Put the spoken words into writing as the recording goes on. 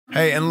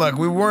Hey, and look,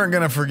 we weren't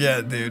gonna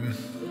forget, dude.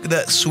 Look at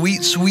that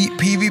sweet, sweet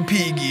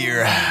PvP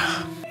gear.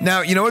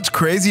 Now, you know what's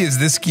crazy is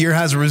this gear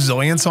has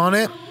resilience on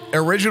it.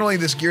 Originally,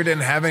 this gear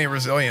didn't have any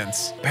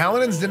resilience.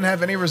 Paladins didn't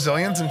have any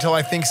resilience until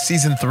I think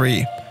season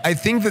 3. I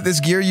think that this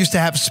gear used to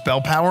have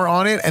spell power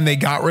on it and they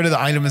got rid of the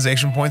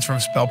itemization points from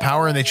spell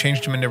power and they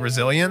changed them into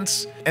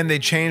resilience and they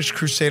changed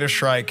Crusader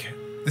Strike.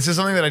 This is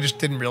something that I just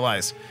didn't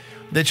realize.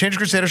 They changed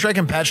Crusader Strike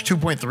in patch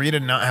 2.3 to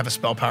not have a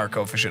spell power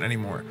coefficient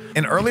anymore.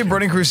 In early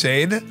Burning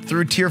Crusade,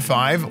 through tier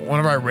 5,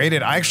 whenever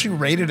I actually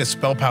rated a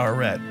spell power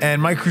red.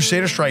 And my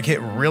Crusader Strike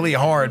hit really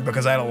hard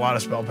because I had a lot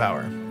of spell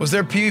power. Was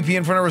there PvP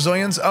in front of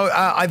resilience? Oh,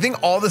 I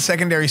think all the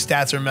secondary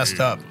stats are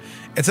messed up.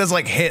 It says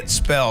like hit,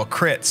 spell,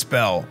 crit,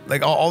 spell.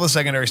 Like all the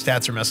secondary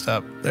stats are messed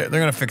up. They're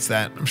gonna fix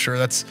that. I'm sure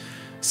that's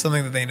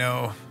something that they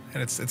know.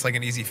 And it's like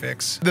an easy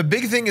fix. The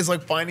big thing is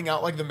like finding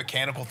out like the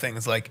mechanical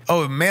things like,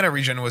 oh, mana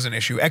regen was an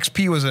issue.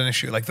 XP was an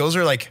issue. Like those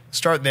are like,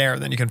 start there,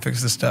 then you can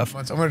fix this stuff.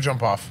 I'm gonna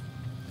jump off.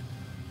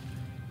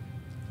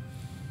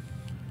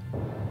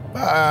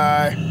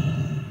 Bye.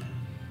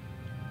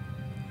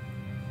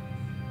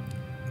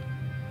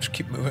 Just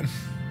keep moving.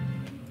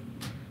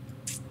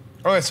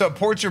 Okay, so it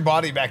ports your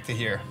body back to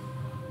here.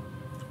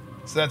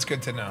 So that's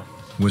good to know.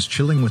 Was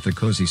chilling with the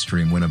cozy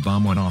stream when a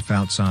bomb went off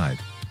outside.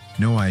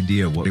 No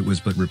idea what it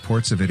was, but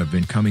reports of it have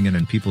been coming in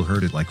and people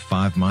heard it like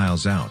 5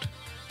 miles out.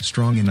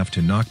 Strong enough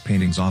to knock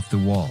paintings off the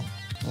wall.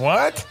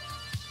 What?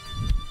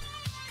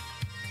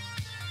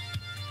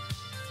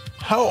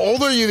 How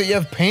old are you that you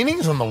have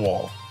paintings on the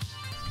wall?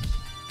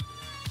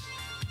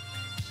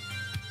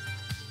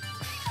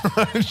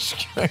 I'm just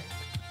kidding.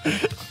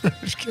 I'm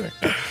just kidding.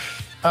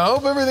 I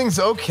hope everything's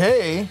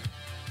okay.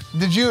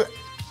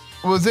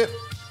 Was it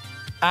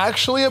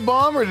actually a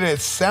bomb or did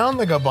it sound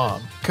like a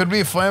bomb? Could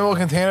be a flammable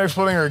container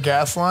exploding or a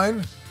gas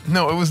line?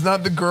 No, it was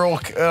not the girl.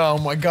 Oh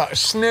my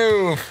gosh,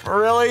 Snoof.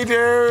 Really,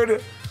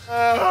 dude?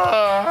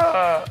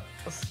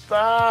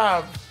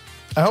 Stop.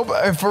 I hope,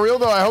 for real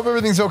though, I hope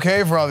everything's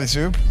okay for Ollie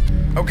Soup.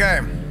 Okay.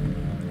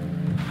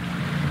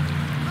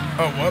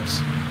 Oh,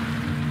 whoops.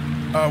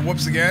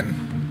 Whoops again.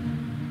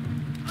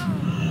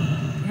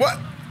 What?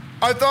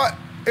 I thought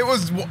it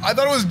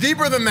was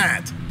deeper than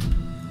that.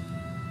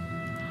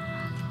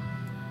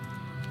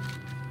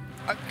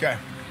 Okay.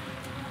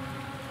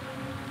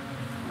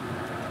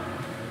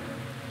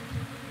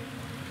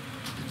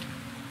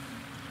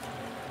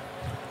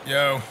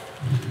 Yo.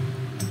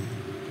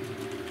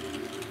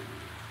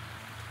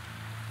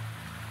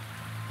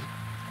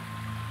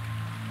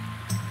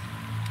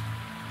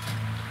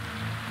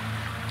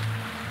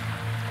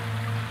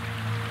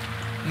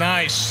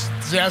 Nice.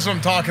 See, that's what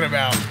I'm talking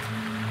about.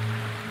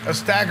 A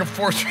stack of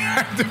 4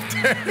 reactive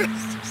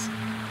terrorists.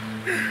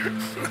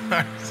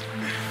 Nice.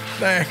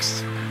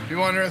 Thanks. You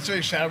want to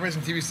underestimate Shadow Priests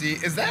in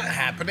TBC? Is that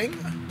happening?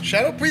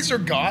 Shadow Priests are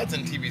gods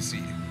in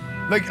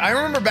TBC. Like, I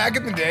remember back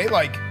in the day,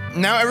 like,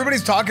 now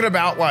everybody's talking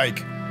about,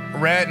 like,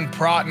 Red and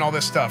Prot and all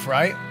this stuff,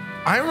 right?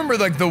 I remember,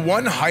 like, the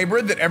one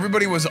hybrid that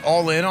everybody was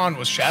all in on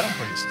was Shadow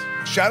Priest.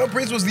 Shadow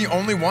Priest was the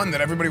only one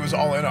that everybody was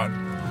all in on.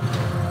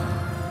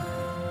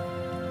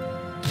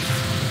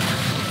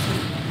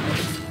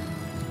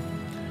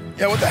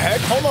 Yeah, what the heck?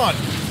 Hold on.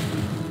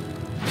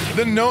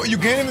 You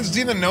can't even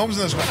see the gnomes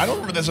in this one. I don't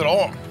remember this at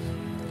all.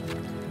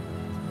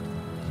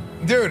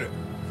 Dude.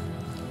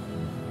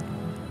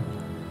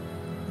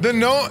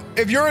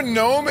 If you're a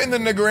gnome in the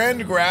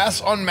Nagrand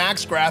grass on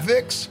max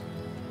graphics,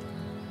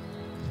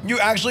 you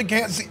actually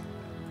can't see.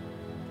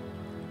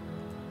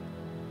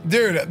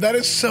 Dude, that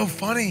is so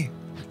funny.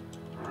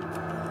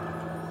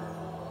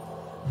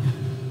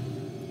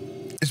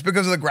 It's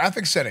because of the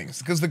graphics settings.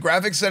 Because the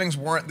graphics settings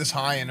weren't this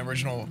high in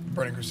original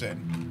Burning Crusade.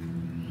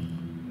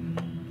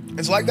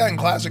 It's like that in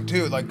Classic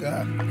too, like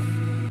that.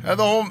 How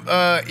the whole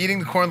eating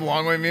the corn the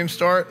long way meme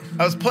start?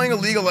 I was playing a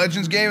League of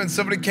Legends game and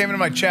somebody came into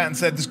my chat and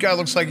said, this guy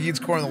looks like he eats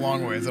corn the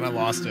long ways, and I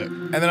lost it.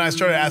 And then I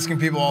started asking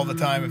people all the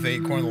time if they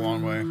eat corn the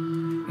long way.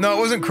 No, it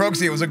wasn't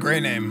Croxy, it was a gray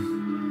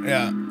name.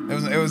 Yeah,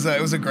 it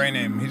was a gray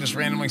name. He just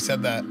randomly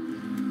said that.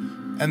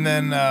 And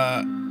then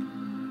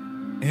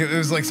it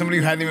was like somebody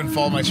who hadn't even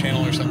followed my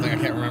channel or something, I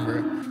can't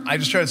remember. I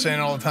just started saying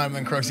it all the time,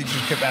 and then Croxy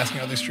just kept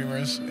asking other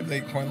streamers if they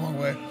eat corn the long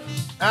way.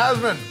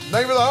 Asmund,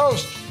 thank you for the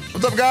host.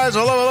 What's up, guys?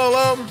 Hello,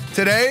 hello, hello.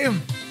 Today,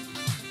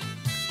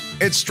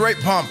 it's straight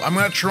pump. I'm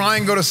gonna try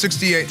and go to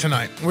 68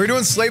 tonight. We're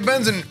doing slate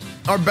bends, and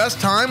our best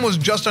time was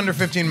just under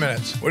 15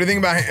 minutes. What do you think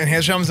about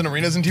enhanced shamans and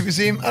arenas in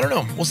TBC? I don't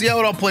know. We'll see how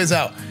it all plays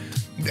out.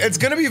 It's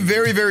gonna be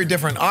very, very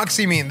different.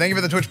 Oxymene, thank you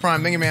for the Twitch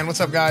Prime. Thank you, man.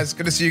 What's up, guys?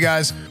 Good to see you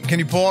guys. Can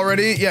you pull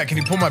already? Yeah, can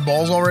you pull my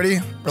balls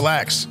already?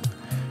 Relax.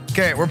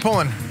 Okay, we're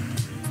pulling.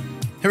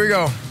 Here we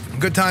go.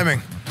 Good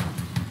timing.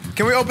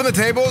 Can we open the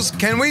tables?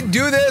 Can we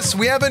do this?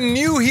 We have a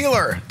new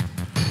healer.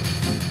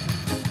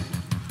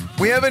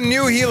 We have a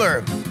new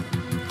healer.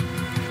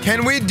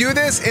 Can we do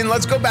this? And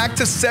let's go back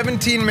to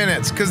 17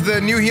 minutes because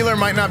the new healer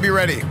might not be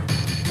ready.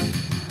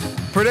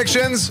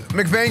 Predictions?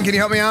 McVeigh, can you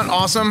help me out?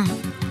 Awesome.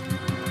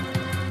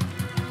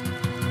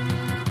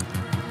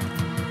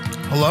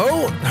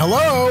 Hello?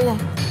 Hello?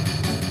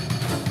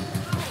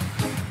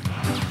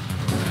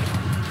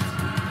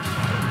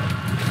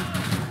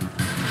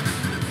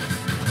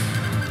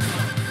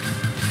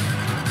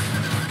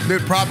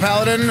 Dude, Prot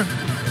Paladin.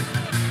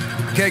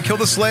 Okay, kill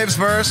the slaves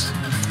first.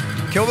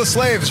 Kill the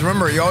slaves.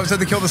 Remember, you always have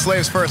to kill the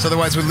slaves first,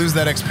 otherwise we lose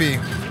that XP.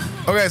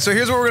 Okay, so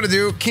here's what we're gonna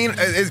do. Keen,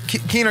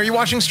 are you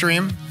watching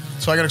stream?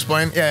 So I can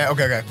explain? Yeah,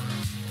 okay.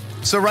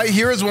 So right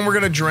here is when we're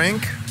gonna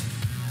drink,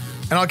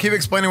 and I'll keep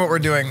explaining what we're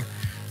doing.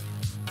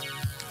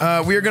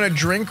 We are gonna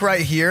drink right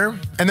here,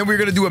 and then we're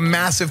gonna do a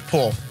massive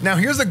pull. Now,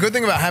 here's the good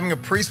thing about having a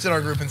priest in our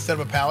group instead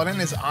of a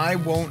paladin is I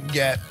won't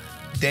get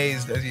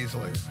dazed as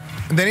easily.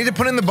 They need to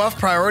put in the buff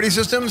priority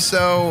system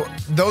so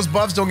those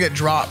buffs don't get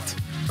dropped.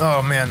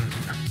 Oh man.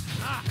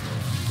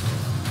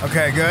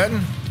 Okay, good.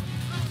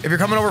 If you're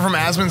coming over from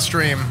Asmon's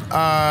stream,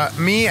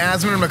 me,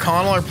 Asmon, and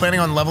McConnell are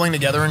planning on leveling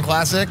together in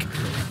Classic.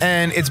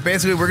 And it's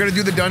basically, we're gonna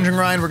do the dungeon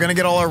grind, we're gonna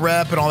get all our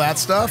rep and all that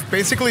stuff.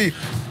 Basically,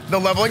 the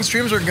leveling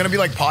streams are gonna be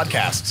like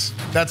podcasts.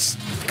 That's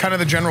kind of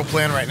the general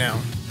plan right now.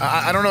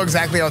 I don't know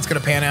exactly how it's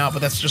gonna pan out, but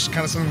that's just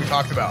kind of something we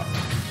talked about.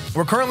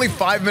 We're currently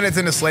 5 minutes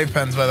into slave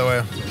pens, by the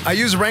way. I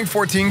use rank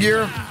 14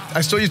 gear. I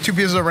still use 2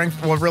 pieces of rank,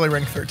 well, really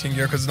rank 13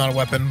 gear because it's not a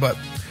weapon, but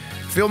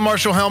Field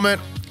Marshal helmet,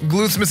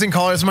 Gluth's missing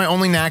collar is my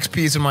only Nax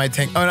piece in my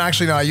tank. Oh, no,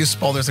 actually, no, I use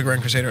Spalders the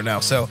Grand Crusader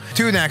now. So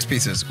 2 Nax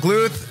pieces.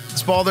 Gluth,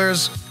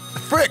 Spalders,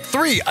 frick,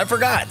 3, I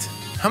forgot.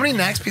 How many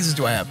Nax pieces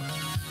do I have?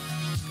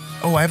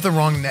 Oh, I have the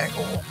wrong neck.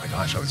 Oh my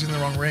gosh, I was using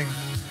the wrong ring.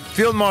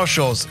 Field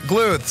Marshals,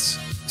 Gluths,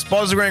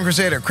 Spalders the Grand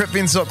Crusader, Crypt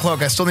Fiend Silk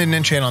Cloak. I still need an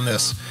enchant on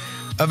this.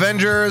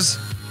 Avengers,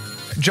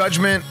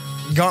 Judgment,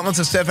 Gauntlets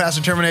of Steadfast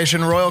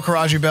Determination, Royal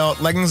Karaji Belt,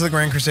 Leggings of the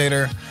Grand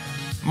Crusader,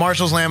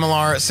 Marshall's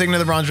Lamalar, Signet of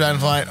the Bronze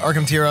Dragonflight,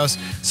 Arkham Tyros.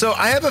 So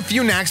I have a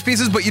few Nax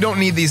pieces, but you don't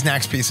need these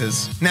Nax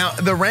pieces. Now,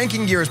 the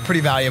ranking gear is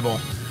pretty valuable,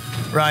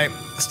 right?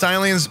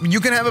 Stylians, you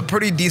can have a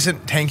pretty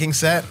decent tanking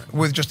set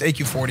with just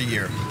AQ40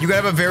 gear. You can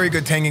have a very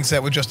good tanking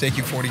set with just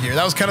AQ40 gear.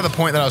 That was kind of the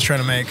point that I was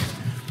trying to make.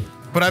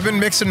 But I've been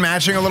mix and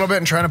matching a little bit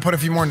and trying to put a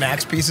few more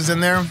Nax pieces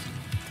in there.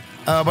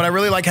 But I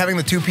really like having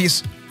the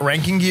 2-piece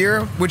ranking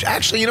gear, which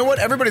actually, you know what?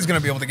 Everybody's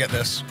gonna be able to get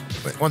this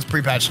once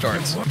pre-patch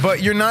starts.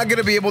 But you're not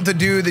gonna be able to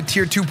do the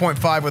tier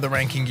 2.5 with a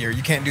ranking gear.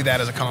 You can't do that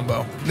as a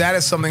combo. That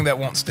is something that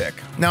won't stick.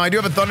 Now, I do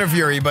have a Thunder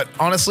Fury, but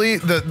honestly,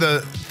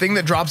 the thing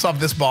that drops off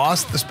this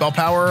boss, the spell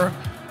power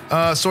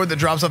sword that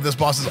drops off this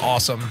boss is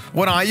awesome.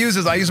 What I use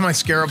is I use my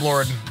Scarab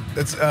Lord.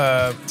 It's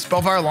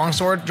Spellfire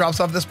Longsword drops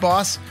off this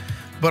boss.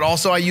 But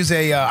also I use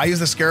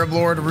the Scarab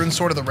Lord Rune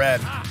Sword of the Red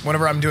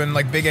whenever I'm doing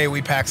like big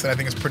AoE packs that I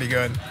think is pretty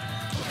good.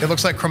 It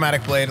looks like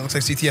Chromatic Blade, it looks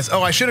like CTS.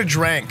 Oh, I should have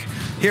drank.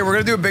 Here, we're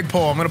gonna do a big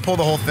pull. I'm gonna pull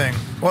the whole thing.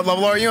 What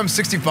level are you? I'm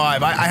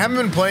 65. I haven't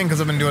been playing because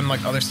I've been doing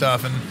like other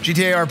stuff and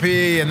GTA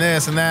RP and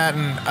this and that,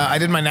 and I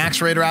did my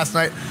Nax raid last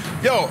night.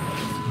 Yo,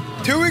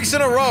 2 weeks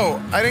in a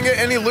row, I didn't get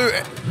any loot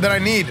that I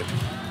need.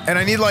 And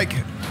I need like,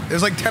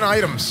 there's like 10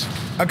 items.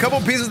 A couple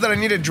pieces that I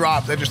needed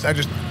dropped, I just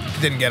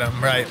didn't get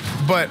them, right?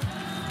 But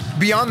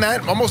beyond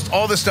that, almost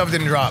all this stuff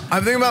didn't drop.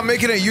 I'm thinking about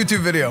making a YouTube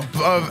video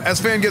of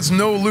Esfand gets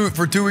no loot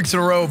for 2 weeks in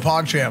a row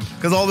PogChamp.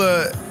 Because all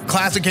the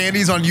classic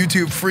candies on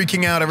YouTube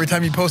freaking out every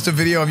time you post a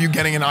video of you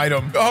getting an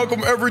item. How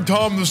come every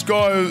time this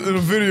guy in a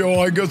video,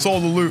 I gets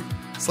all the loot?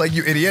 It's like,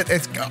 you idiot. You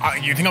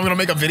think I'm gonna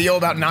make a video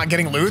about not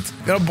getting loot?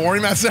 You know how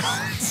boring that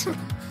sounds?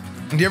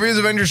 Do you ever use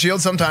Avenger Shield?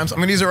 Sometimes. I'm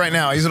gonna use it right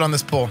now. I use it on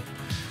this pull.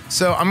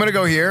 So I'm gonna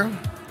go here.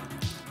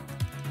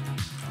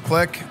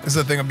 Click. This is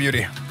a thing of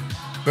beauty.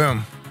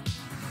 Boom.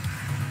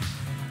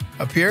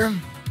 Up here.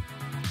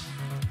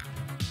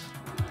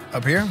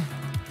 Up here.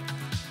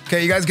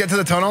 Okay, you guys get to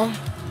the tunnel.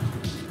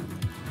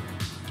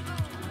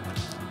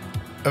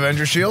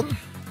 Avenger Shield.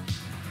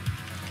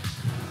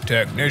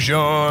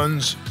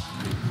 Technicians.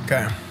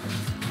 Okay.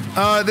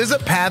 There's a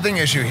pathing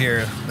issue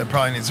here that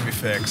probably needs to be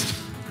fixed.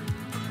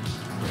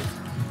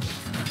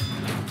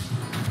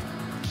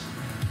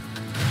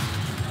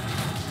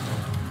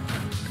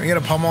 Can we get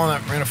a pummel on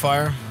that Ring of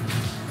Fire?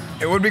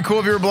 It would be cool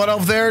if you were Blood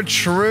Elf there.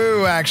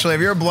 True, actually.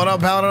 If you're a Blood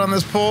Elf Paladin on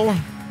this pull,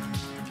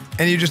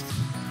 and you just...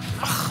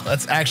 Ugh,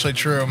 that's actually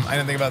true. I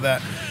didn't think about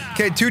that.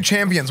 Okay, 2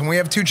 champions. When we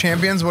have 2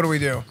 champions, what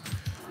do?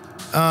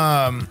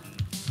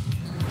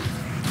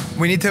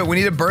 We need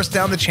to burst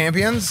down the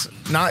champions,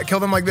 not kill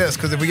them like this,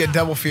 because if we get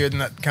double feared, then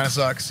that kind of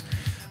sucks.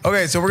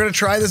 Okay, so we're going to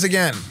try this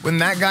again. When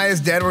that guy is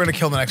dead, we're going to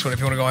kill the next one if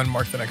you want to go ahead and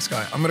mark the next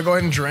guy. I'm going to go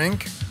ahead and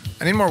drink.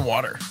 I need more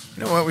water.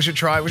 You know what? We should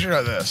try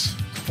this.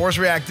 Force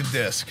Reactive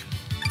Disc.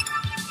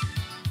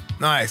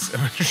 Nice.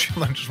 I'm just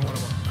one of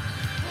them.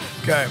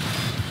 Okay.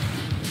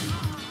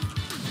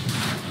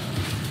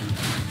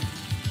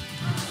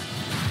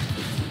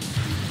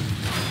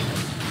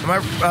 Am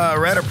I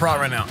red or Prot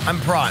right now?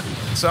 I'm Prot.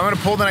 So I'm going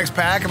to pull the next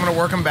pack. I'm going to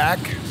work them back.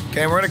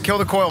 Okay, we're going to kill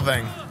the coil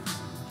thing.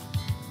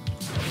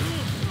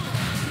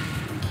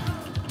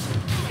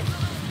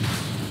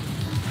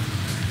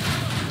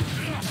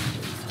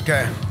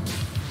 Okay.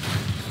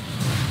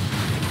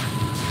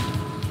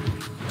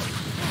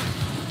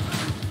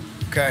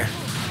 Okay.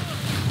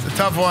 It's a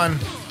tough one.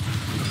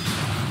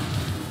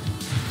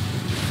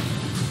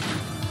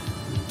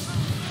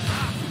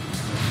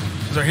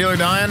 Is our healer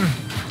dying?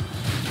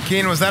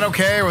 Keen, was that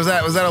okay, or was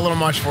that a little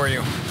much for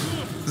you?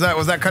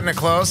 Was that cutting it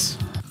close?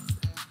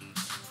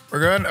 We're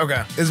good?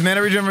 Okay. Is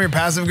mana regen from your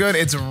passive good?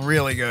 It's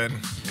really good.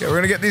 Okay, we're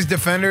gonna get these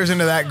defenders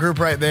into that group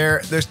right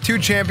there. There's 2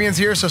 champions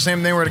here, so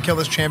same thing, we're gonna kill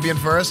this champion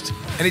first.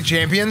 Any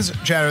champions?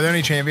 Chat, are there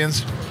any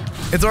champions?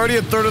 It's already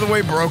a third of the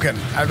way broken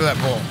after that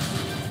pull.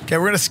 Okay,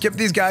 we're gonna skip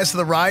these guys to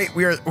the right.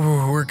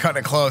 We're cutting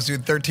it close,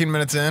 dude. 13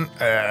 minutes in.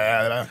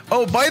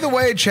 Oh, by the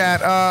way,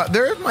 chat,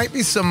 there might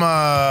be some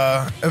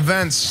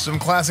events, some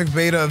classic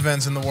beta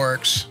events in the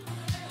works.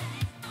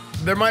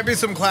 There might be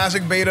some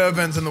classic beta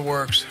events in the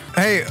works.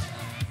 Hey,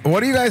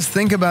 what do you guys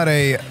think about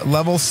a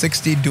level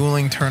 60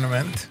 dueling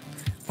tournament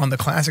on the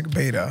classic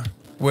beta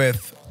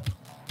with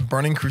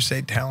Burning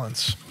Crusade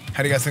talents?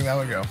 How do you guys think that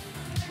would go?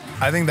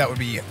 I think that would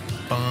be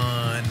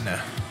fun.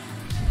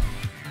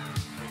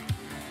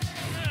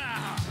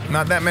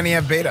 Not that many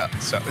have beta,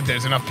 so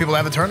there's enough people to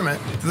have a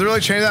tournament. Does it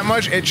really change that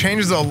much? It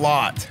changes a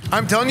lot.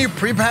 I'm telling you,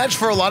 pre-patch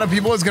for a lot of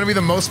people is gonna be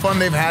the most fun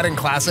they've had in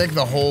Classic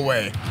the whole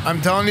way.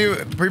 I'm telling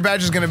you,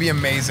 pre-patch is gonna be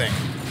amazing.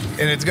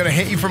 And it's gonna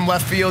hit you from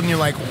left field and you're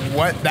like,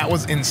 what? That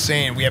was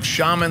insane. We have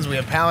Shamans, we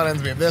have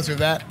Paladins, we have this, we have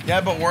that.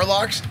 Yeah, but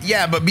Warlocks?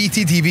 Yeah, but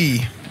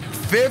BTTV.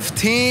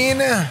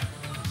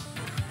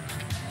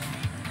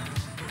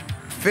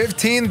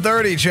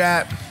 15:30,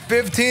 chat.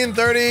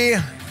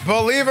 15:30,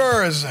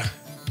 believers.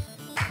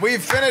 We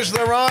finished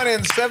the run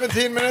in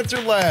 17 minutes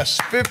or less.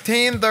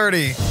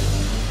 15:30.